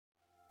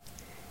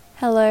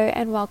Hello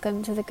and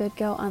welcome to the Good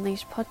Girl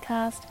Unleashed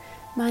podcast.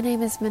 My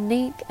name is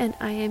Monique and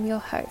I am your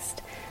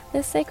host.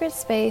 This sacred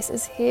space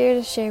is here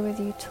to share with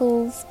you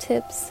tools,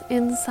 tips,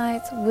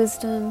 insights,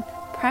 wisdom,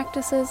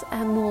 practices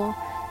and more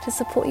to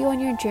support you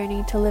on your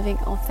journey to living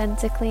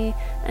authentically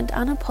and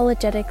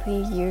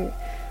unapologetically you.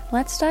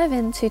 Let's dive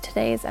into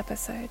today's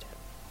episode.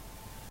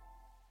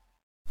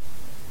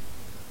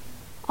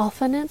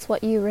 Often it's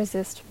what you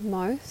resist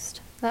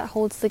most that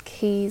holds the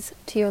keys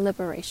to your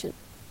liberation.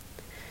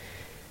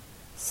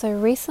 So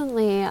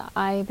recently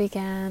I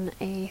began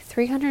a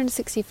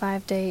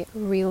 365-day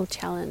reel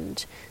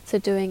challenge. So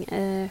doing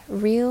a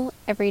reel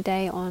every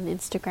day on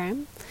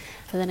Instagram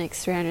for the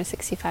next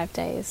 365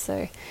 days.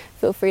 So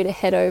feel free to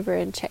head over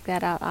and check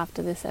that out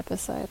after this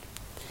episode.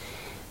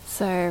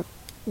 So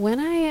when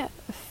I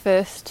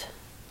first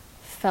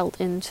felt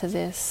into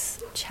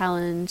this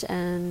challenge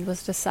and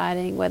was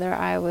deciding whether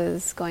I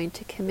was going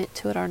to commit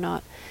to it or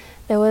not,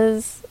 there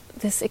was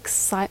this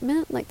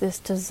excitement, like this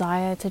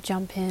desire to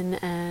jump in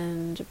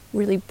and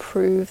really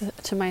prove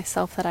to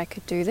myself that I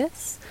could do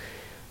this.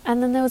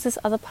 And then there was this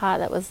other part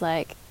that was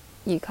like,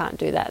 you can't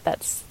do that.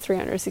 That's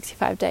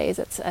 365 days.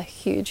 It's a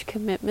huge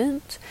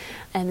commitment.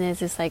 And there's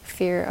this like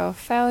fear of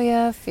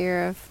failure,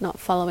 fear of not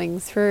following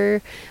through.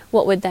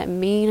 What would that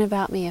mean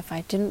about me if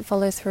I didn't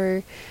follow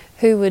through?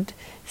 Who would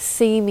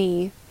see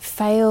me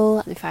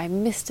fail if I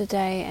missed a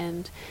day?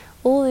 And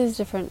all these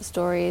different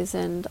stories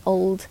and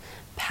old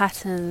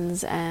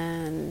patterns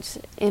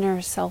and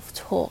inner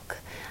self-talk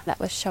that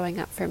was showing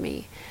up for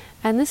me.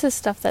 And this is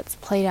stuff that's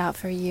played out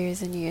for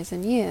years and years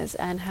and years,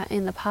 and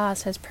in the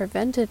past has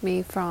prevented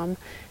me from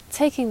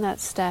taking that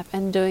step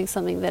and doing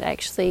something that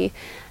actually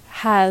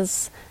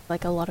has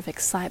like a lot of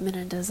excitement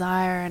and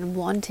desire and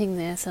wanting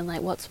this and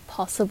like what's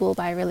possible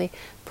by really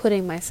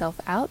putting myself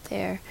out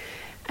there.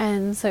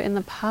 And so in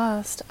the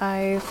past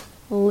I've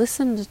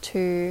listened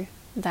to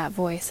that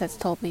voice that's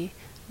told me,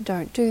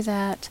 don't do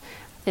that,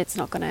 it's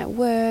not going to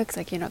work,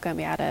 like you're not going to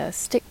be able to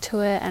stick to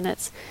it. And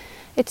it's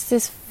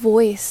this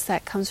voice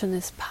that comes from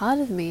this part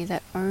of me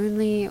that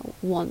only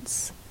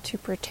wants to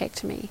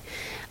protect me.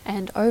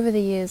 And over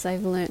the years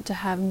I've learned to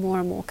have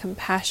more and more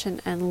compassion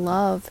and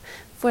love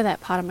for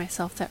that part of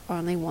myself that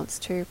only wants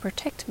to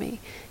protect me.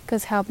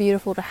 Because how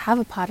beautiful to have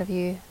a part of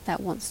you that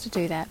wants to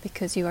do that,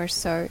 because you are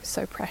so,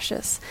 so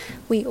precious.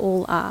 We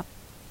all are.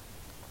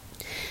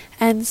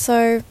 And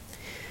so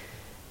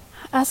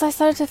as I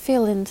started to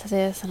feel into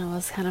this, and I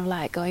was kind of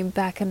like going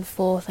back and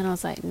forth, and I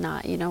was like,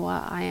 nah, you know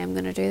what, I am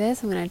going to do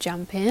this. I'm going to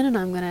jump in and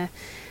I'm going to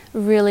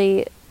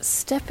really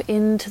step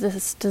into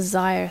this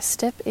desire,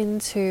 step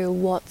into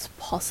what's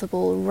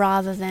possible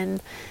rather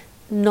than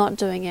not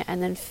doing it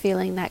and then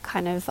feeling that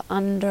kind of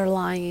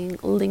underlying,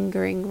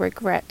 lingering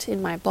regret in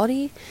my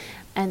body.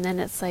 And then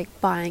it's like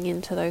buying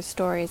into those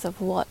stories of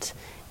what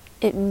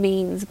it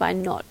means by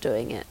not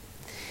doing it.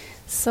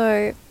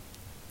 So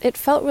it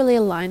felt really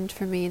aligned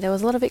for me. There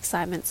was a lot of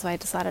excitement, so I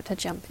decided to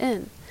jump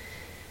in.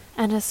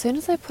 And as soon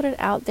as I put it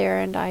out there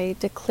and I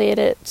declared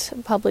it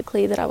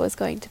publicly that I was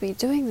going to be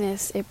doing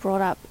this, it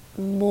brought up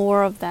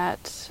more of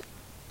that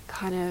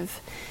kind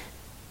of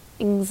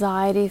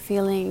anxiety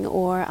feeling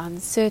or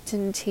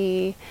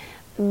uncertainty,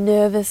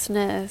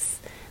 nervousness.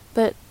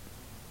 But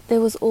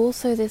there was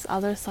also this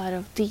other side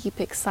of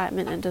deep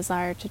excitement and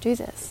desire to do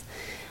this.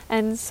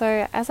 And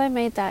so as I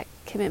made that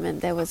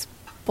commitment, there was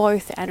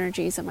both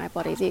energies in my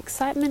body, the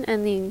excitement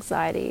and the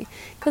anxiety,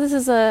 because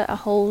this is a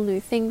whole new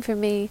thing for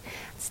me,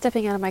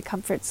 stepping out of my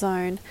comfort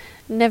zone.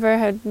 Never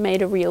had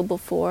made a reel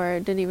before,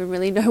 didn't even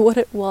really know what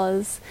it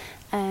was,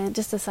 and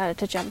just decided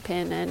to jump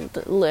in and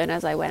learn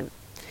as I went.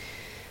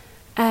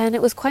 And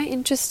it was quite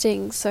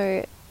interesting.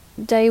 So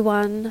day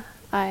one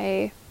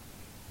I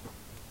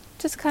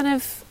just kind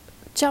of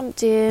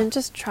jumped in,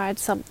 just tried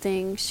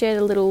something, shared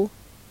a little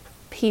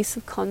piece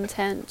of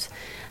content,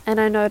 and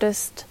I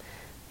noticed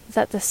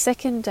that the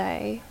second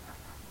day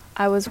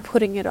I was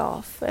putting it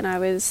off and I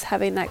was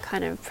having that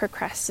kind of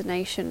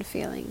procrastination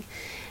feeling,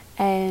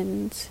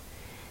 and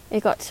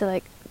it got to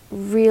like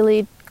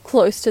really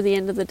close to the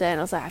end of the day and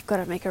I was like, I've got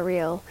to make a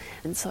reel.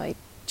 And so I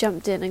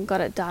jumped in and got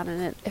it done,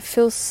 and it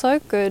feels so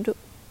good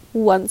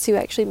once you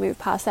actually move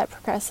past that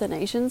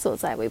procrastination. So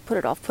it's like we put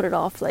it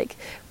off, like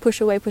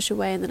push away,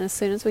 and then as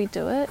soon as we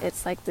do it,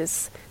 it's like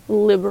this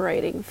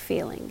liberating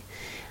feeling.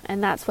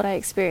 And that's what I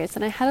experienced.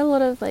 And I had a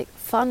lot of like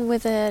fun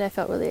with it. I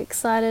felt really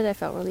excited. I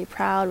felt really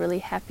proud, really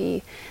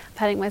happy,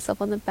 patting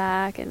myself on the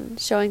back and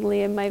showing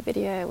Liam my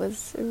video. It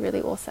was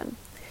really awesome.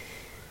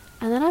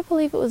 And then I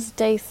believe it was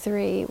day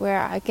 3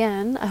 where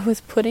again, I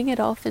was putting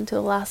it off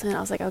until the last minute.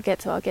 I was like, I'll get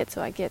to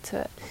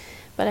it.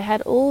 But I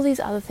had all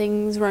these other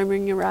things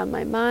roaming around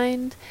my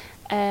mind,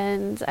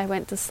 and I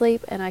went to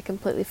sleep and I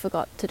completely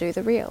forgot to do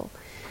the reel.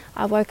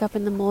 I woke up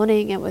in the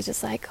morning and was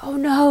just like, oh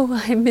no,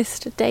 I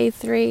missed day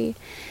 3.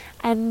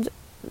 And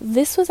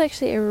this was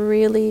actually a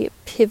really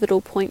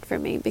pivotal point for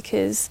me,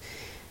 because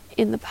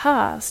in the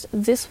past,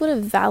 this would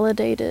have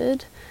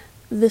validated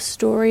the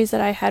stories that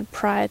I had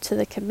prior to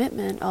the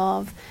commitment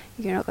of,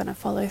 you're not going to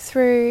follow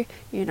through,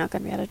 you're not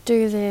going to be able to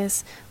do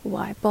this,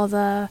 why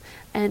bother?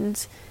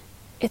 And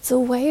it's a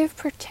way of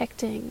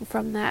protecting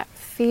from that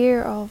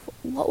fear of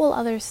what will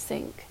others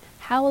think?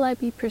 How will I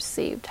be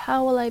perceived?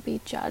 How will I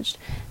be judged?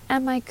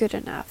 Am I good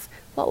enough?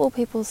 What will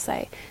people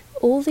say?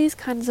 All these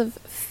kinds of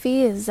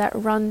fears that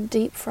run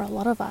deep for a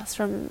lot of us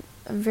from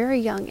a very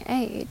young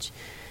age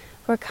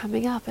were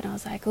coming up, and I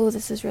was like, oh,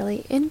 this is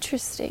really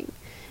interesting.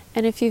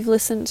 And if you've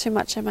listened to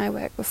much of my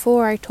work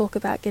before, I talk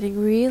about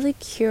getting really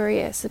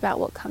curious about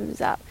what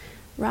comes up.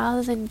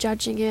 Rather than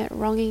judging it,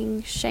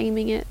 wronging,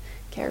 shaming it,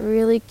 get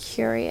really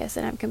curious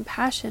and have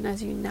compassion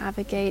as you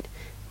navigate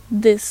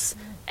this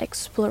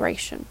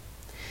exploration.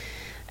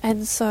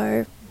 And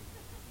so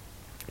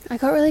I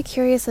got really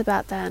curious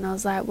about that, and I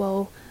was like,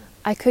 well,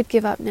 I could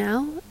give up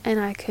now and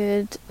I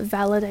could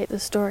validate the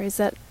stories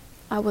that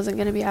I wasn't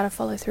going to be able to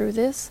follow through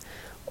this,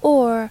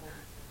 or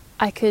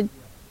I could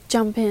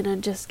jump in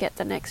and just get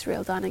the next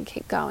reel done and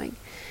keep going.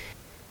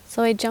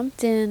 So I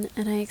jumped in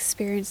and I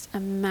experienced a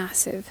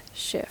massive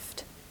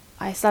shift.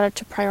 I started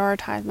to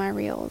prioritize my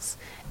reels,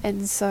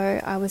 and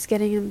so I was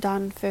getting them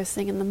done first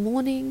thing in the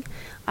morning.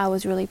 I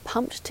was really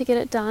pumped to get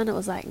it done. It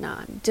was like, nah,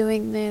 I'm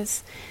doing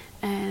this.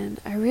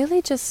 And I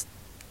really just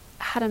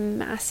had a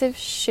massive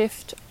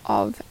shift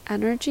of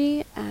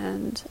energy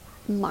and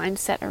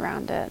mindset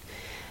around it.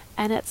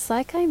 And it's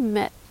like I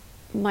met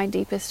my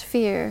deepest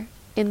fear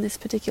in this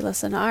particular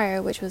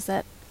scenario, which was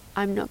that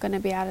I'm not going to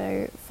be able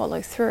to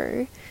follow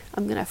through.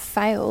 I'm going to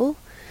fail.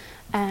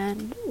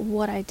 And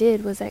what I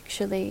did was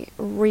actually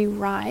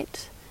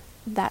rewrite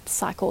that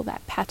cycle,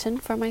 that pattern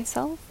for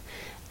myself.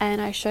 And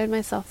I showed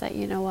myself that,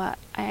 you know what,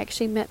 I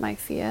actually met my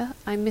fear.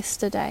 I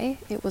missed a day.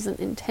 It wasn't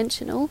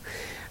intentional,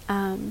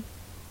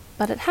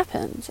 but it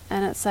happened.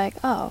 And it's like,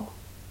 oh,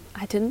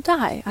 I didn't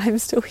die. I'm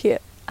still here.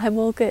 I'm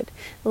all good.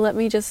 Let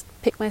me just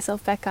pick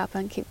myself back up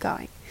and keep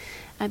going.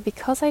 And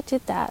because I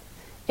did that,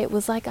 it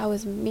was like I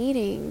was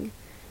meeting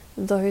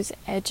those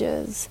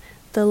edges,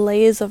 the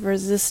layers of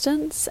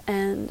resistance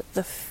and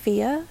the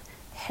fear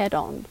head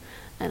on.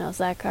 And I was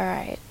like, all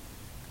right,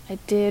 I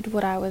did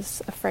what I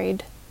was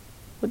afraid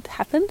would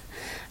happen,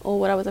 or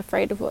what I was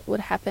afraid of what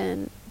would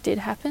happen did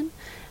happen,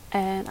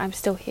 and I'm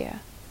still here.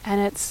 And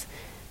it's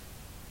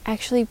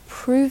actually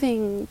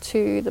proving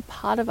to the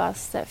part of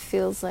us that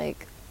feels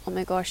like, oh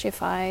my gosh,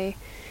 if I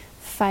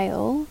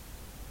fail,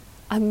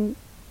 I'm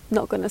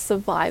not going to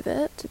survive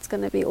it. It's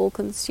going to be all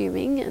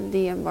consuming and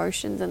the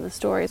emotions and the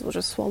stories will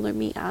just swallow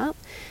me up.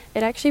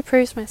 It actually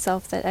proves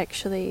myself that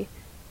actually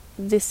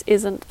this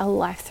isn't a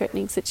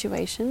life-threatening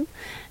situation,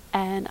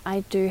 and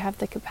I do have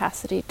the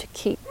capacity to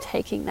keep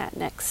taking that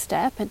next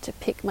step and to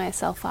pick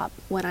myself up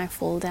when I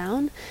fall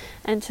down,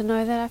 and to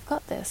know that I've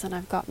got this and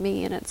I've got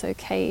me, and it's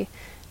okay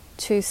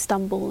to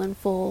stumble and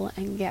fall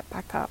and get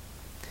back up.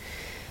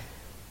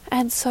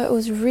 And so it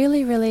was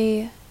really,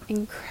 really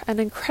an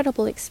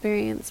incredible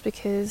experience,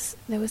 because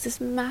there was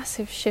this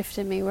massive shift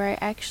in me where I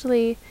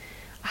actually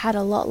had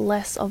a lot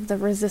less of the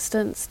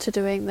resistance to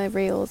doing the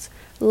reels,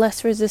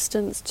 less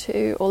resistance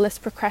to, or less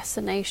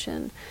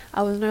procrastination.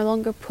 I was no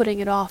longer putting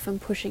it off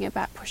and pushing it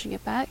back.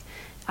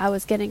 I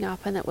was getting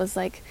up, and it was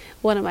like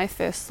one of my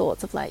first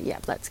thoughts of like,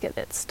 yep, let's get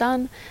this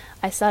done.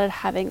 I started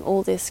having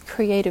all this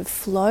creative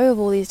flow of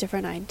all these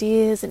different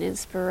ideas and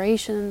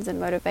inspirations, and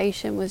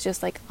motivation was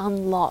just like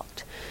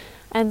unlocked.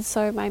 And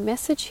so my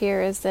message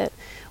here is that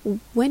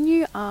when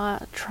you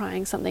are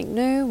trying something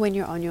new, when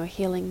you're on your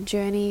healing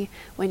journey,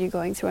 when you're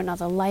going through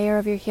another layer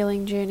of your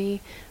healing journey,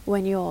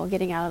 when you're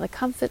getting out of the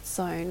comfort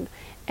zone,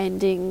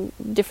 ending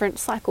different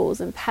cycles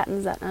and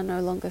patterns that are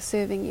no longer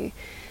serving you,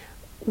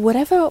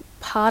 whatever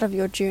part of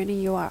your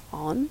journey you are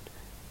on,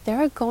 there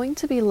are going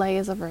to be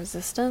layers of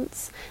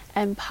resistance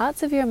and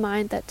parts of your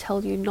mind that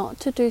tell you not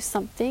to do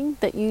something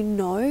that you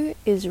know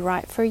is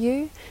right for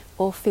you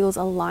or feels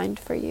aligned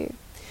for you.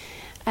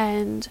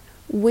 And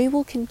we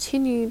will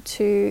continue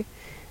to,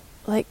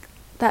 like,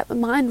 that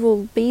mind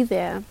will be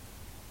there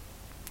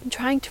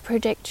trying to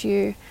protect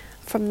you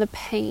from the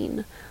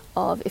pain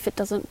of if it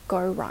doesn't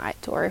go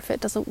right, or if it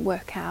doesn't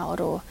work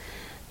out, or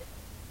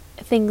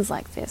things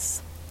like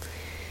this.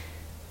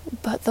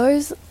 But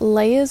those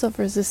layers of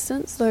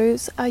resistance,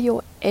 those are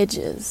your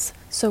edges.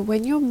 So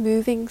when you're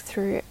moving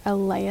through a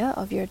layer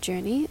of your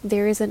journey,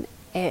 there is an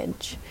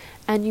edge,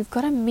 and you've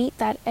got to meet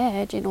that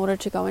edge in order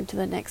to go into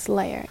the next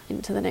layer,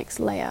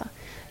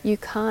 You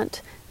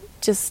can't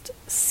just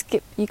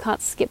skip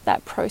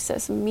that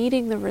process.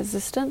 Meeting the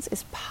resistance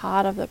is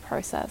part of the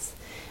process.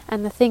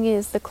 And the thing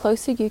is, the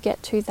closer you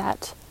get to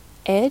that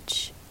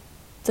edge,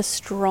 the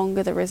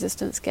stronger the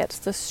resistance gets,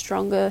 the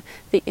stronger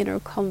the inner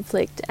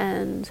conflict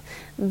and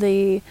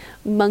the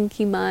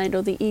monkey mind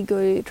or the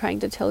ego trying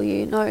to tell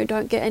you, no,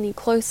 don't get any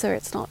closer,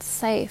 it's not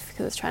safe,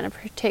 because it's trying to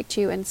protect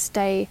you and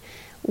stay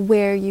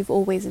where you've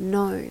always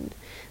known,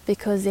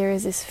 because there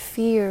is this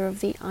fear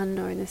of the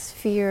unknown, this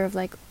fear of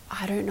like,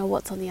 I don't know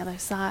what's on the other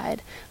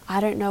side. I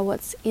don't know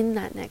what's in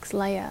that next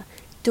layer.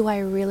 Do I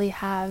really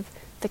have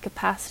the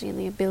capacity and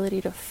the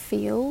ability to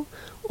feel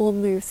or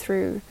move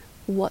through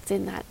what's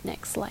in that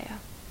next layer?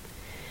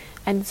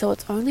 And so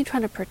it's only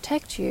trying to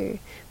protect you,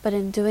 but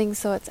in doing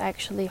so, it's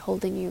actually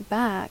holding you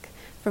back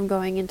from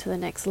going into the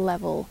next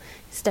level,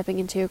 stepping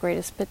into your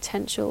greatest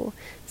potential,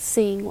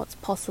 seeing what's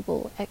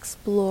possible,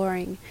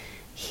 exploring,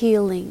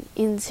 healing,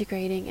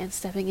 integrating, and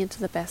stepping into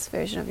the best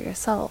version of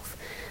yourself.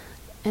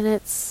 And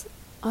it's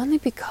only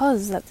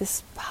because that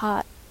this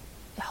part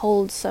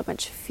holds so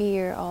much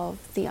fear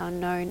of the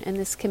unknown, and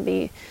this can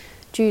be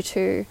due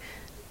to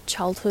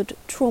childhood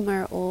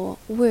trauma or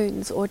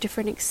wounds or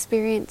different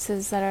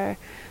experiences that are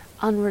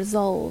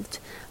unresolved.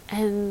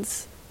 And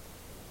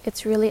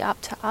it's really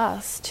up to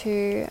us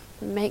to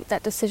make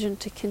that decision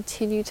to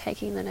continue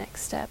taking the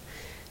next step,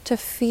 to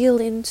feel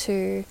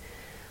into,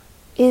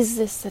 is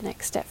this the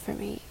next step for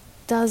me?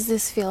 Does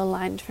this feel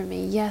aligned for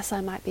me? Yes,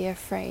 I might be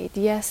afraid.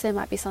 Yes, there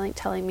might be something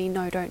telling me,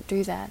 no, don't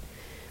do that.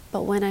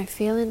 But when I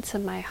feel into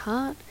my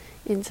heart,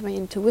 into my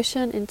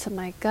intuition, into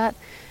my gut,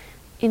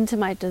 into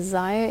my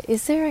desire,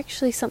 is there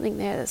actually something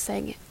there that's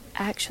saying,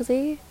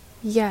 actually,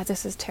 yeah,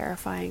 this is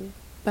terrifying,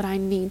 but I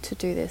need to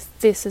do this.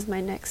 This is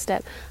my next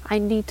step. I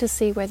need to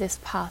see where this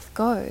path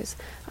goes.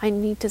 I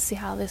need to see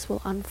how this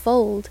will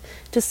unfold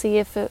to see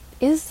if it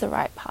is the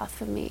right path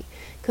for me.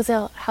 Because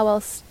how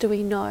else do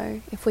we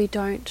know if we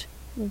don't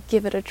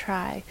give it a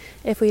try,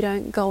 if we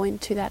don't go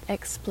into that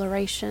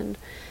exploration,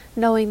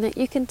 knowing that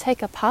you can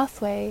take a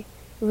pathway,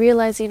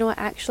 realize, you know what,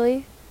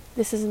 actually,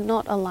 this is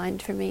not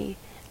aligned for me,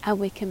 and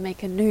we can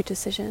make a new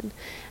decision.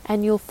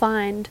 And you'll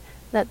find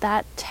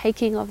that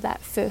taking of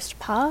that first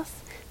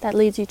path that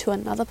leads you to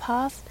another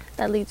path,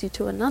 that leads you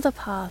to another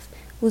path,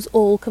 was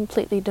all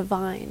completely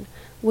divine.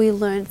 We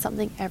learn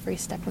something every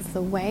step of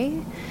the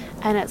way,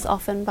 and it's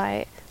often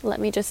by, let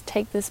me just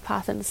take this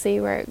path and see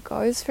where it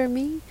goes for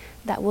me,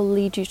 that will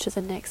lead you to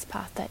the next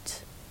path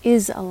that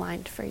is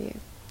aligned for you.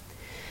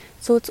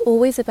 So it's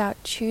always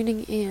about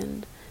tuning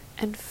in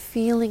and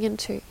feeling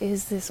into,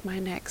 is this my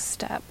next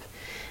step?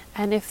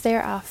 And if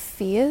there are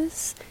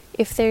fears,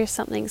 if there's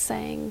something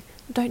saying,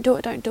 don't do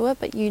it,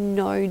 but you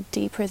know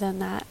deeper than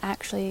that,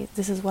 actually,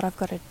 this is what I've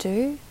got to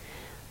do,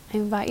 I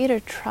invite you to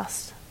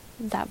trust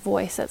that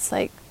voice that's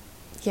like,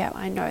 yeah,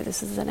 I know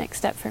this is the next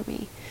step for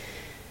me.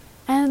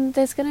 And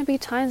there's going to be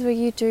times where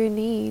you do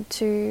need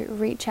to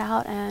reach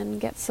out and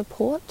get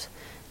support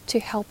to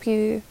help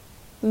you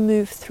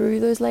move through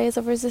those layers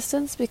of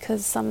resistance,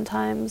 because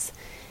sometimes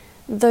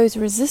those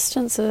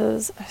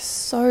resistances are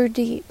so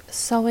deep,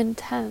 so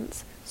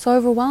intense, so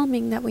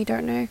overwhelming that we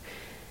don't know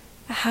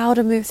how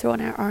to move through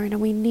on our own, and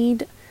we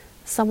need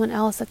someone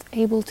else that's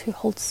able to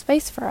hold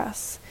space for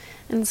us.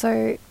 And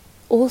so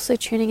also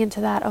tuning into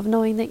that, of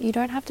knowing that you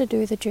don't have to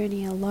do the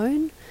journey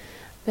alone,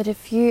 but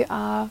if you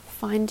are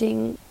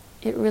finding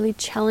it really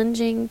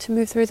challenging to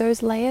move through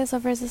those layers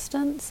of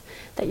resistance,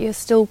 that you're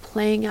still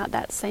playing out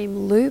that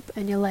same loop,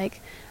 and you're like,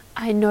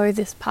 I know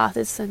this path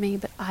is for me,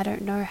 but I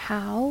don't know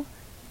how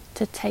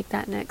to take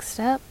that next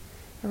step,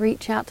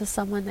 reach out to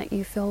someone that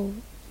you feel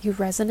you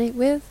resonate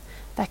with,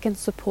 that can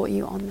support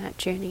you on that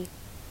journey.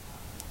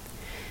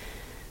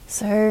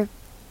 So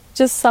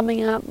just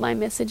summing up, my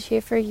message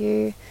here for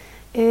you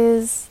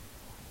is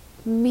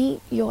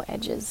meet your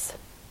edges.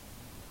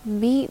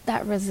 Meet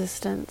that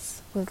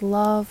resistance with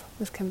love,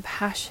 with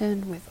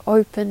compassion, with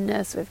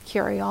openness, with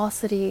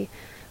curiosity,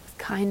 with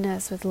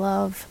kindness, with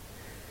love,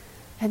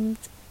 and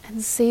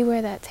see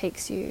where that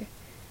takes you.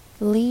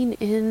 Lean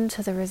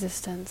into the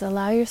resistance.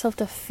 Allow yourself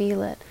to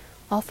feel it.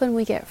 Often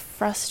we get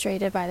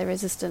frustrated by the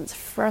resistance,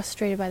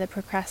 frustrated by the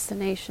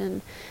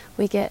procrastination.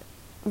 We get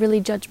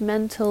really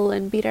judgmental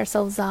and beat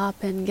ourselves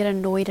up and get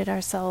annoyed at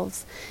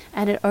ourselves,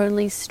 and it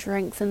only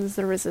strengthens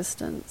the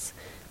resistance.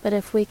 But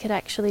if we could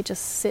actually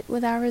just sit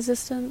with our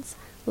resistance,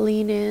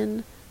 lean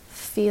in,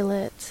 feel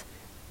it,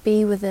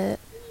 be with it,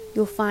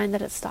 you'll find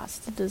that it starts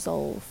to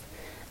dissolve.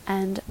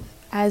 And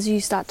as you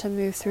start to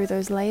move through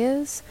those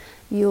layers,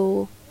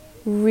 you'll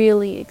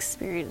really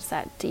experience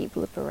that deep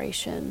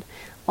liberation.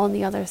 On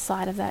the other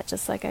side of that,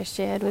 just like I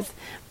shared with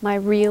my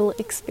real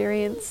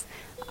experience,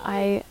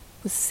 I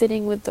was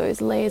sitting with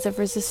those layers of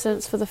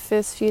resistance for the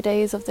first few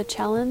days of the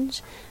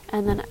challenge,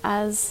 and then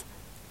as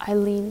I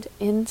leaned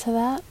into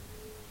that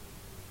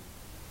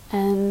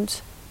and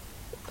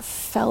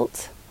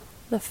felt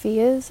the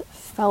fears,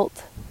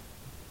 felt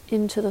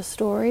into the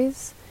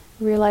stories,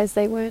 realized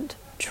they weren't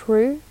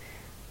true,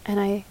 and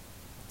I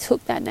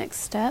took that next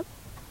step,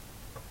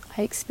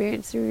 I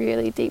experienced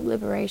really deep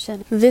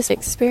liberation. This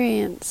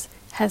experience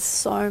has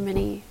so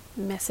many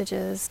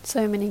messages,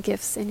 so many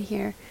gifts in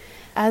here.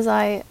 As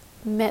I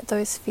met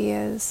those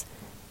fears,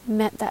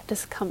 met that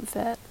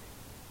discomfort,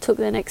 took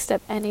the next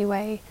step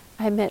anyway,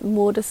 I met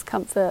more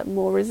discomfort,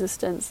 more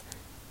resistance,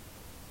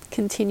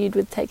 continued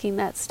with taking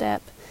that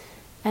step,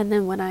 and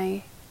then when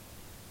I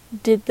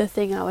did the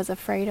thing I was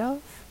afraid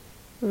of,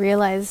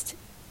 realized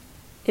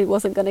it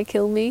wasn't going to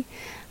kill me,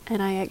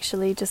 and I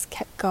actually just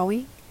kept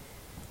going.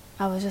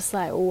 I was just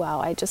like,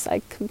 wow,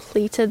 I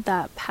completed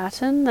that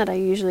pattern that I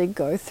usually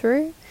go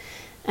through,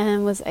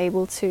 and was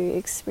able to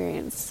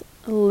experience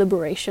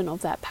liberation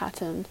of that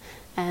pattern,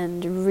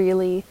 and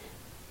really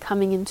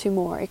coming into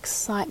more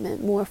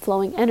excitement, more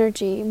flowing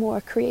energy, more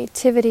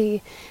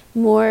creativity,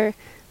 more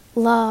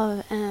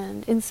love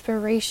and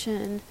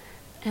inspiration,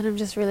 and I'm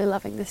just really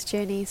loving this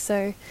journey.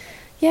 So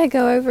yeah,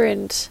 go over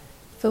and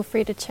feel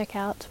free to check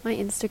out my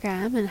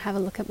Instagram and have a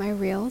look at my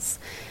reels.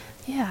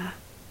 Yeah,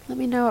 let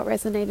me know what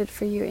resonated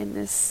for you in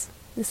this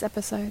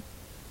episode.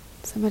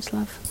 So much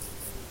love.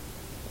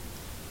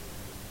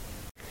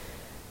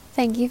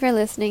 Thank you for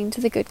listening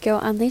to the Good Girl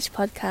Unleashed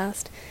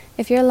podcast.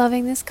 If you're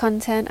loving this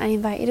content, I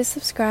invite you to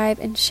subscribe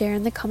and share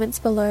in the comments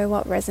below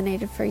what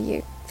resonated for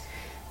you.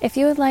 If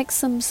you would like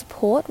some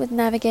support with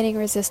navigating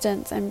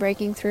resistance and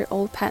breaking through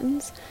old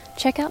patterns,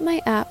 check out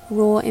my app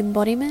Raw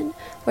Embodiment,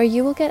 where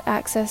you will get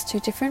access to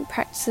different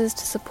practices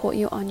to support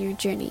you on your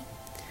journey.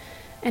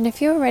 And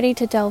if you're ready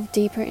to delve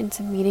deeper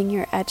into meeting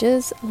your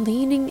edges,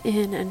 leaning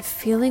in and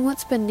feeling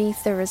what's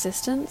beneath the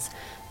resistance,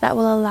 that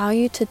will allow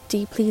you to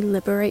deeply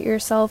liberate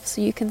yourself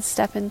so you can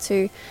step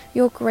into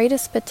your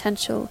greatest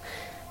potential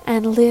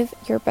and live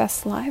your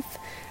best life,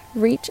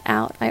 reach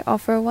out. I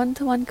offer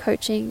one-to-one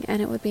coaching,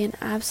 and it would be an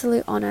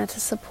absolute honor to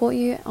support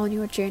you on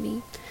your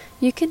journey.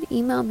 You can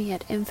email me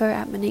at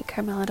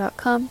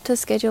info@moniquecarmela.com to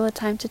schedule a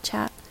time to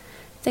chat.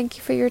 Thank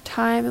you for your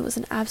time. It was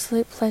an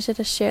absolute pleasure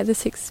to share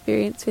this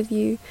experience with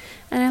you,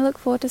 and I look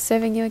forward to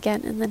serving you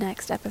again in the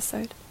next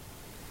episode.